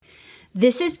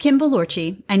This is Kim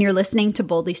Balorchi, and you're listening to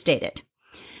Boldly Stated.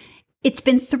 It's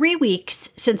been 3 weeks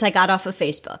since I got off of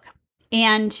Facebook,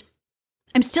 and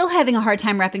I'm still having a hard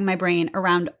time wrapping my brain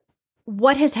around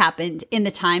what has happened in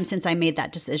the time since I made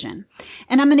that decision.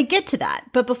 And I'm going to get to that,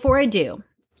 but before I do,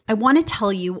 I want to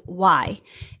tell you why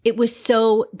it was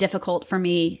so difficult for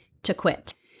me to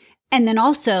quit. And then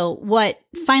also what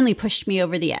finally pushed me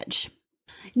over the edge.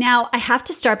 Now, I have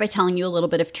to start by telling you a little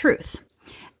bit of truth.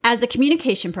 As a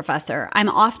communication professor, I'm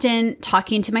often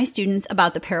talking to my students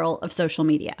about the peril of social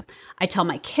media. I tell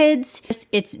my kids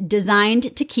it's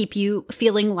designed to keep you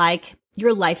feeling like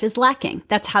your life is lacking.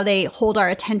 That's how they hold our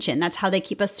attention. That's how they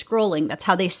keep us scrolling. That's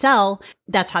how they sell.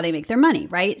 That's how they make their money,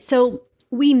 right? So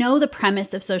we know the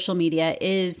premise of social media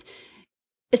is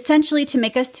essentially to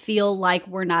make us feel like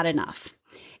we're not enough.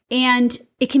 And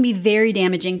it can be very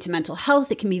damaging to mental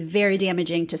health. It can be very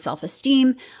damaging to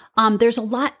self-esteem. There's a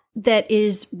lot that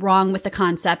is wrong with the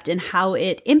concept and how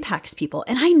it impacts people.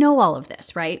 And I know all of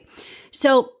this, right?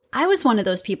 So I was one of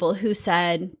those people who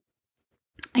said,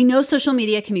 I know social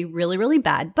media can be really, really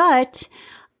bad, but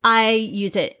I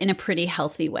use it in a pretty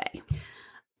healthy way.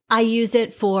 I use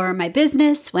it for my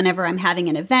business. Whenever I'm having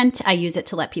an event, I use it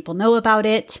to let people know about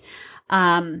it.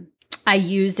 I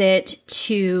use it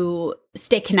to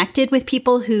stay connected with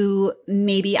people who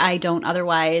maybe I don't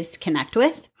otherwise connect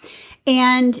with.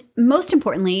 And most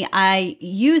importantly, I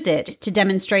use it to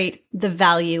demonstrate the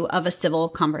value of a civil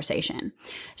conversation.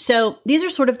 So these are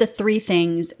sort of the three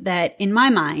things that, in my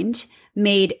mind,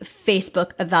 made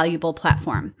Facebook a valuable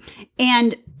platform.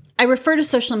 And I refer to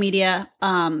social media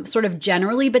sort of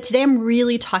generally, but today I'm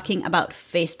really talking about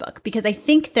Facebook because I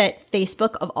think that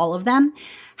Facebook, of all of them,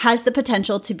 has the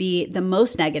potential to be the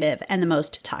most negative and the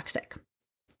most toxic.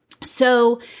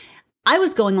 So I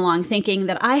was going along thinking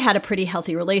that I had a pretty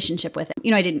healthy relationship with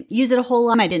it. I didn't use it a whole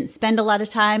lot. I didn't spend a lot of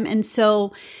time. And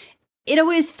so it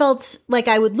always felt like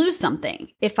I would lose something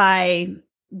if I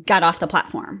got off the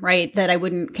platform, right? That I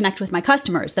wouldn't connect with my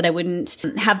customers, that I wouldn't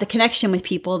have the connection with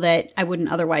people that I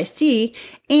wouldn't otherwise see.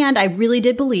 And I really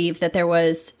did believe that there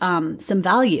was some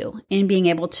value in being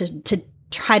able to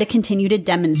try to continue to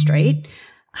demonstrate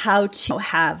how to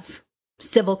have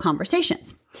civil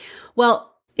conversations. Well,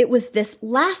 it was this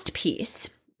last piece,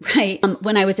 right,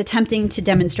 when I was attempting to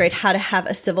demonstrate how to have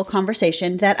a civil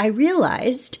conversation that I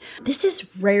realized this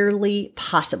is rarely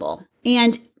possible.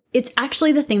 And it's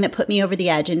actually the thing that put me over the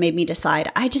edge and made me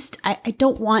decide, I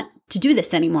don't want to do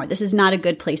this anymore. This is not a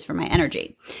good place for my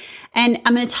energy. And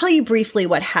I'm going to tell you briefly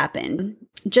what happened,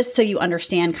 just so you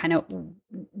understand kind of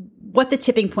what the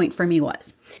tipping point for me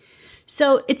was.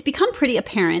 So it's become pretty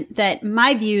apparent that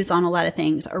my views on a lot of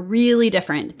things are really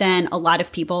different than a lot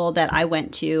of people that I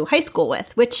went to high school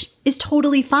with, which is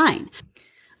totally fine.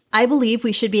 I believe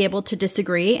we should be able to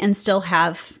disagree and still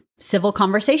have civil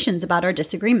conversations about our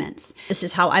disagreements. This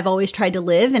is how I've always tried to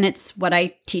live, and it's what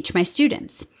I teach my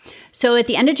students. So at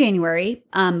the end of January,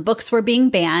 books were being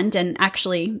banned, and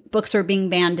actually books were being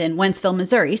banned in Wentzville,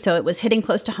 Missouri. So it was hitting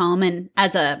close to home. And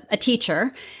as a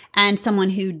teacher and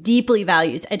someone who deeply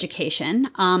values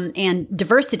education and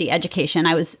diversity education,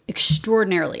 I was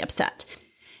extraordinarily upset.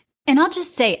 And I'll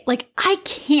just say, I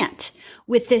can't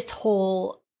with this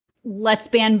whole let's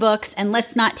ban books and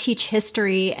let's not teach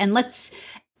history and let's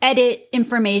edit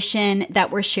information that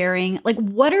we're sharing.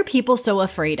 What are people so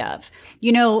afraid of?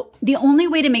 The only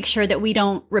way to make sure that we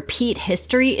don't repeat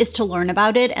history is to learn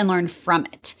about it and learn from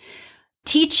it.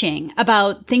 Teaching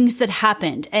about things that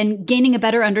happened and gaining a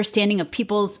better understanding of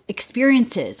people's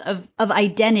experiences, of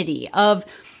identity, of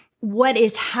what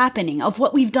is happening, of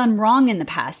what we've done wrong in the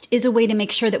past is a way to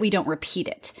make sure that we don't repeat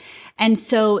it. And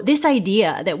so this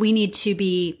idea that we need to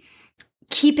be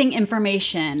keeping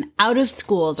information out of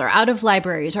schools or out of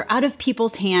libraries or out of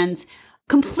people's hands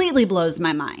completely blows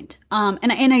my mind.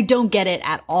 And I don't get it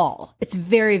at all. It's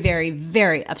very, very,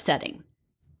 very upsetting.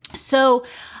 So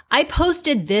I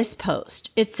posted this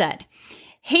post. It said,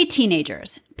 "Hey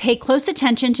teenagers, pay close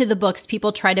attention to the books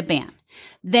people try to ban.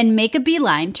 Then make a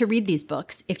beeline to read these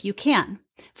books if you can.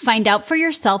 Find out for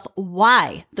yourself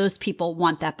why those people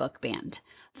want that book banned.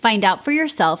 Find out for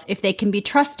yourself if they can be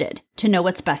trusted to know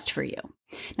what's best for you."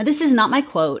 Now, this is not my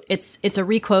quote. It's a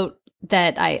requote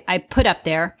that I put up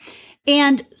there.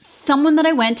 And someone that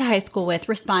I went to high school with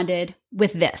responded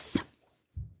with this.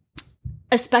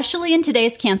 "Especially in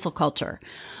today's cancel culture,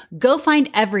 go find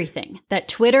everything that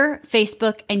Twitter,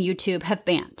 Facebook, and YouTube have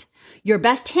banned. Your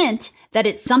best hint that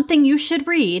it's something you should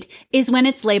read is when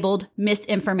it's labeled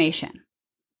misinformation."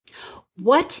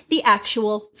 What the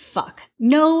actual fuck?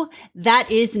 No,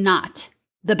 that is not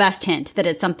the best hint that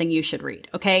it's something you should read,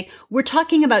 okay? We're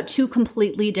talking about two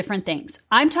completely different things.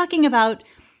 I'm talking about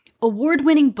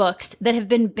award-winning books that have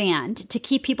been banned to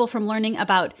keep people from learning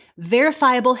about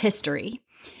verifiable history.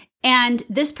 And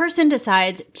this person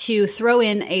decides to throw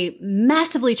in a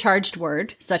massively charged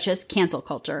word, such as cancel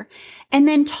culture, and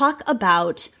then talk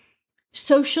about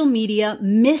social media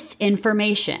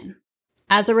misinformation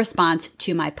as a response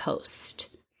to my post.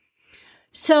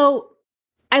 So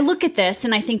I look at this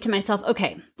and I think to myself,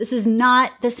 okay, this is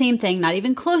not the same thing, not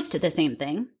even close to the same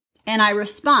thing. And I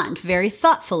respond very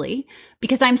thoughtfully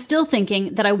because I'm still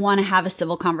thinking that I want to have a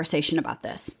civil conversation about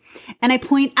this. And I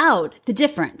point out the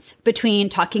difference between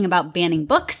talking about banning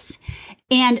books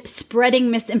and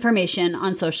spreading misinformation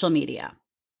on social media.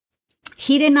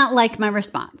 He did not like my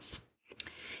response.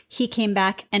 He came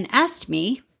back and asked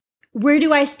me, where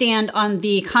do I stand on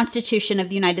the Constitution of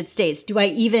the United States? Do I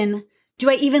even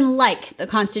like the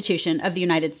Constitution of the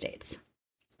United States?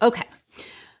 Okay.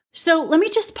 So let me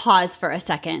just pause for a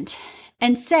second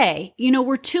and say,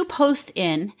 we're 2 posts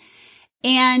in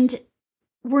and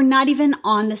we're not even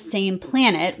on the same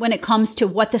planet when it comes to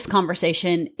what this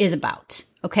conversation is about.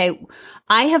 Okay.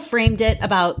 I have framed it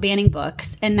about banning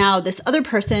books, and now this other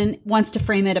person wants to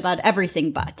frame it about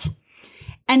everything but.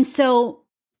 And so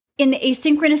in the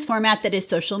asynchronous format that is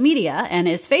social media and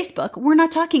is Facebook, we're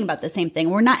not talking about the same thing.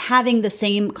 We're not having the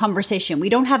same conversation. We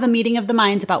don't have a meeting of the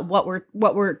minds about what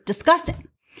we're discussing.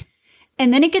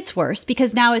 And then it gets worse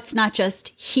because now it's not just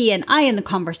he and I in the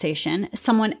conversation.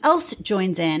 Someone else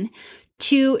joins in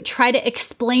to try to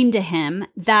explain to him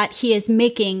that he is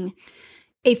making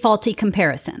a faulty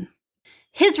comparison.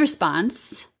 His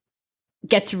response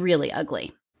gets really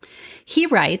ugly. He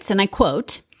writes, and I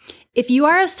quote, "If you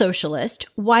are a socialist,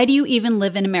 why do you even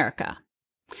live in America?"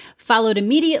 Followed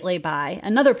immediately by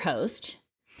another post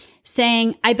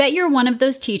saying, "I bet you're one of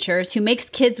those teachers who makes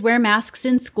kids wear masks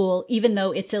in school even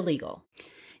though it's illegal."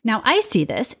 Now I see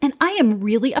this and I am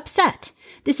really upset.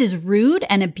 This is rude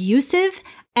and abusive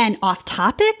and off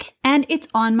topic, and it's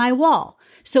on my wall.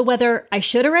 So whether I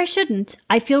should or I shouldn't,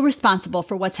 I feel responsible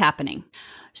for what's happening.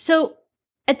 So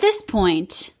at this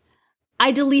point,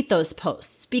 I delete those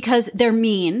posts because they're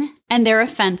mean and they're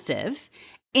offensive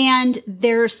and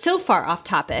they're so far off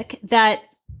topic that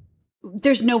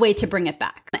there's no way to bring it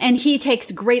back. And he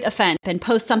takes great offense and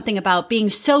posts something about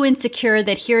being so insecure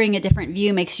that hearing a different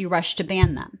view makes you rush to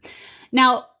ban them.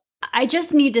 Now, I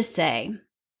just need to say,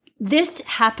 this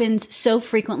happens so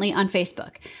frequently on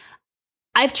Facebook.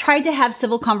 I've tried to have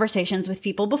civil conversations with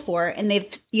people before, and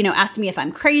they've, asked me if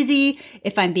I'm crazy,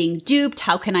 if I'm being duped,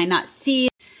 how can I not see?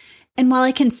 And while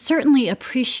I can certainly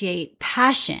appreciate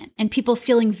passion and people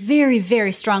feeling very,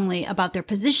 very strongly about their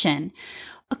position,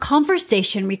 a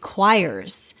conversation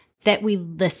requires that we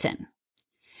listen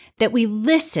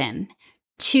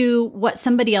to what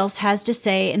somebody else has to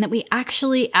say, and that we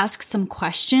actually ask some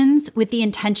questions with the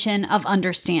intention of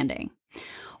understanding.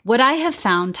 What I have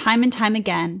found time and time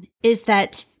again is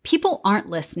that people aren't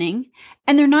listening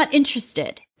and they're not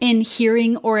interested in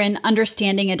hearing or in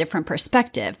understanding a different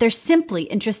perspective. They're simply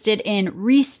interested in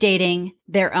restating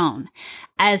their own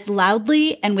as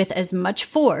loudly and with as much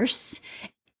force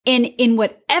in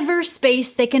whatever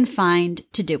space they can find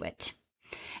to do it.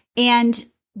 And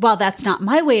while that's not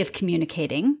my way of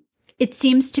communicating, it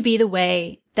seems to be the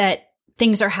way that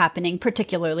things are happening,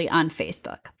 particularly on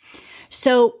Facebook.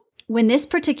 So when this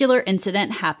particular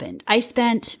incident happened, I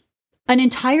spent an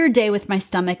entire day with my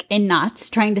stomach in knots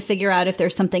trying to figure out if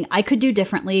there's something I could do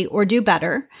differently or do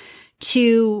better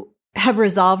to have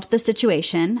resolved the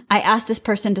situation. I asked this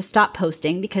person to stop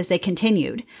posting because they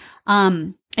continued.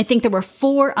 I think there were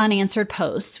 4 unanswered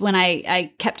posts when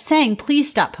I kept saying, please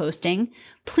stop posting,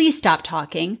 please stop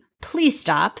talking, please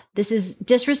stop. This is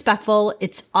disrespectful.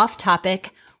 It's off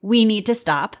topic. We need to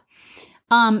stop.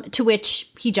 To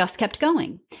which he just kept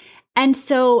going. And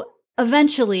so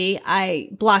eventually I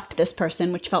blocked this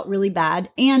person, which felt really bad.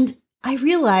 And I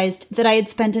realized that I had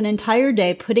spent an entire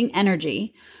day putting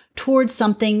energy towards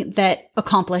something that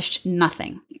accomplished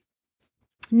nothing.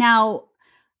 Now,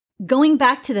 going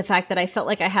back to the fact that I felt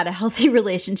like I had a healthy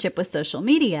relationship with social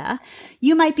media,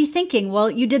 you might be thinking, well,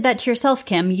 you did that to yourself,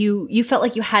 Kim. You felt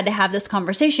like you had to have this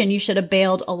conversation. You should have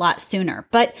bailed a lot sooner.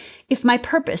 But if my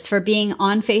purpose for being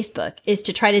on Facebook is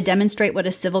to try to demonstrate what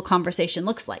a civil conversation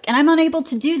looks like, and I'm unable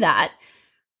to do that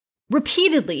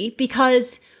repeatedly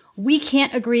because we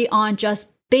can't agree on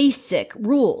just basic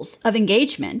rules of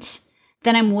engagement,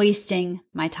 then I'm wasting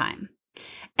my time.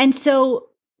 And so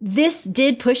this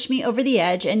did push me over the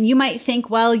edge. And you might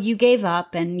think, well, you gave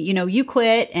up and, you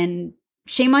quit and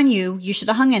shame on you. You should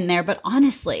have hung in there. But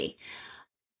honestly,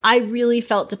 I really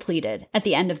felt depleted at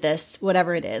the end of this,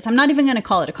 whatever it is. I'm not even going to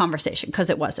call it a conversation because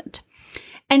it wasn't.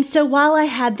 And so while I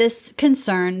had this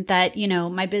concern that,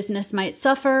 my business might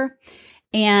suffer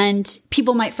and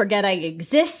people might forget I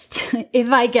exist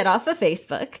if I get off of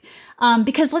Facebook,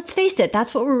 because let's face it,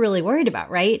 that's what we're really worried about,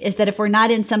 right? Is that if we're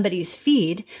not in somebody's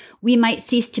feed, we might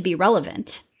cease to be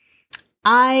relevant.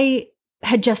 I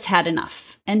had just had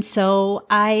enough. And so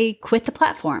I quit the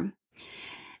platform.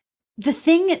 The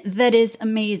thing that is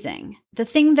amazing, the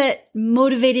thing that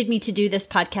motivated me to do this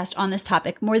podcast on this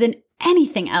topic more than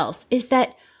anything else is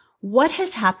that what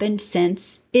has happened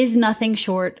since is nothing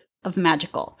short of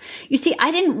magical. You see,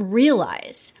 I didn't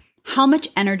realize how much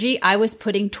energy I was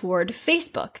putting toward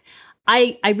Facebook.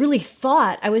 I really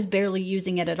thought I was barely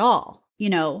using it at all,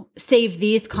 save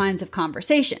these kinds of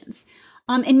conversations.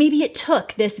 And maybe it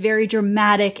took this very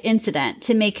dramatic incident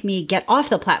to make me get off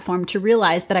the platform to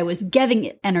realize that I was giving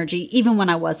it energy even when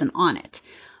I wasn't on it.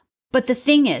 But the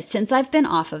thing is, since I've been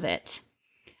off of it,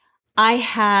 I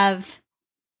have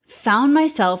found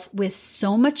myself with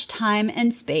so much time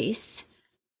and space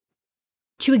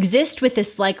to exist with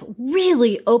this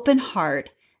really open heart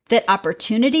that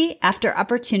opportunity after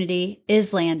opportunity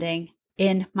is landing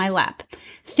in my lap.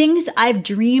 Things I've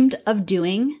dreamed of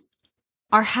doing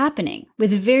are happening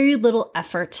with very little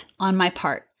effort on my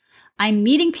part. I'm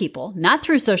meeting people, not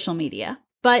through social media,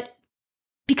 but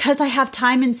because I have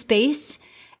time and space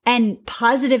and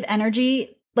positive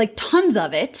energy, tons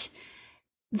of it,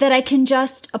 that I can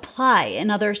just apply in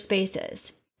other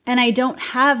spaces. And I don't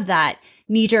have that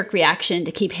knee-jerk reaction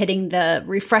to keep hitting the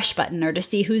refresh button or to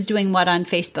see who's doing what on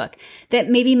Facebook that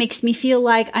maybe makes me feel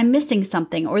like I'm missing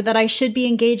something or that I should be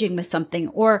engaging with something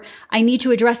or I need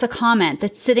to address a comment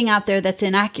that's sitting out there that's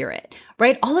inaccurate,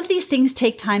 right? All of these things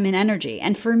take time and energy.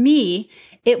 And for me,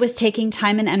 it was taking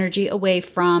time and energy away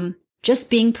from just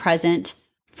being present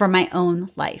for my own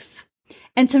life.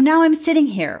 And so now I'm sitting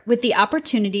here with the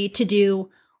opportunity to do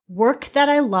work that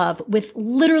I love with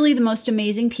literally the most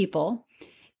amazing people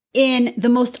in the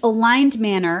most aligned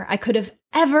manner I could have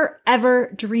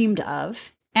ever dreamed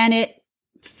of. And it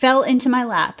fell into my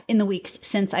lap in the weeks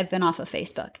since I've been off of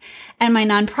Facebook. And my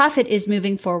nonprofit is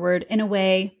moving forward in a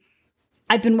way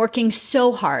I've been working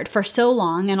so hard for so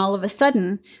long. And all of a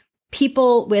sudden,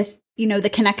 people with,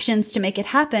 the connections to make it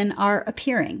happen are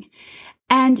appearing.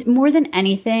 And more than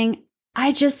anything,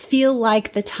 I just feel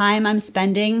like the time I'm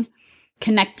spending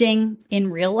connecting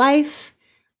in real life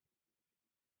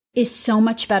is so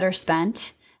much better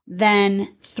spent than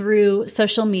through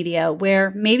social media,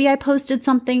 where maybe I posted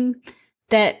something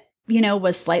that,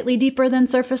 was slightly deeper than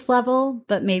surface level,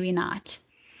 but maybe not.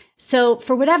 So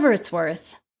for whatever it's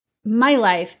worth, my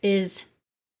life is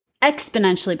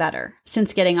exponentially better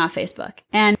since getting off Facebook.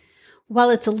 And while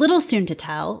it's a little soon to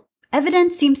tell,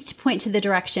 evidence seems to point to the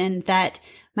direction that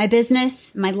my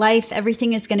business, my life,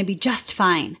 everything is going to be just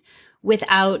fine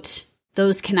without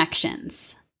those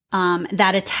connections.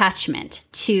 That attachment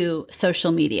to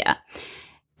social media.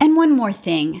 And one more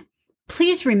thing,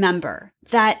 please remember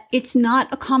that it's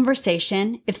not a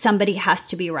conversation if somebody has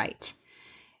to be right.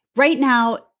 Right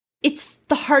now, it's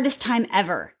the hardest time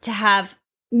ever to have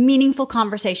meaningful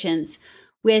conversations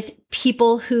with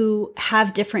people who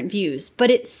have different views,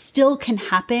 but it still can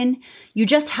happen. You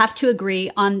just have to agree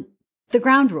on the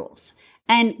ground rules.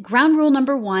 And ground rule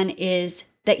number 1 is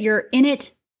that you're in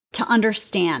it to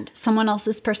understand someone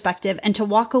else's perspective and to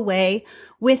walk away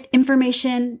with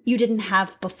information you didn't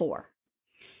have before.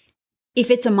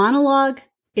 If it's a monologue,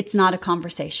 it's not a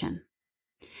conversation.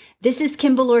 This is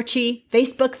Kim Balorci,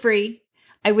 Facebook free.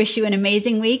 I wish you an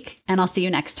amazing week, and I'll see you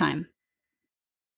next time.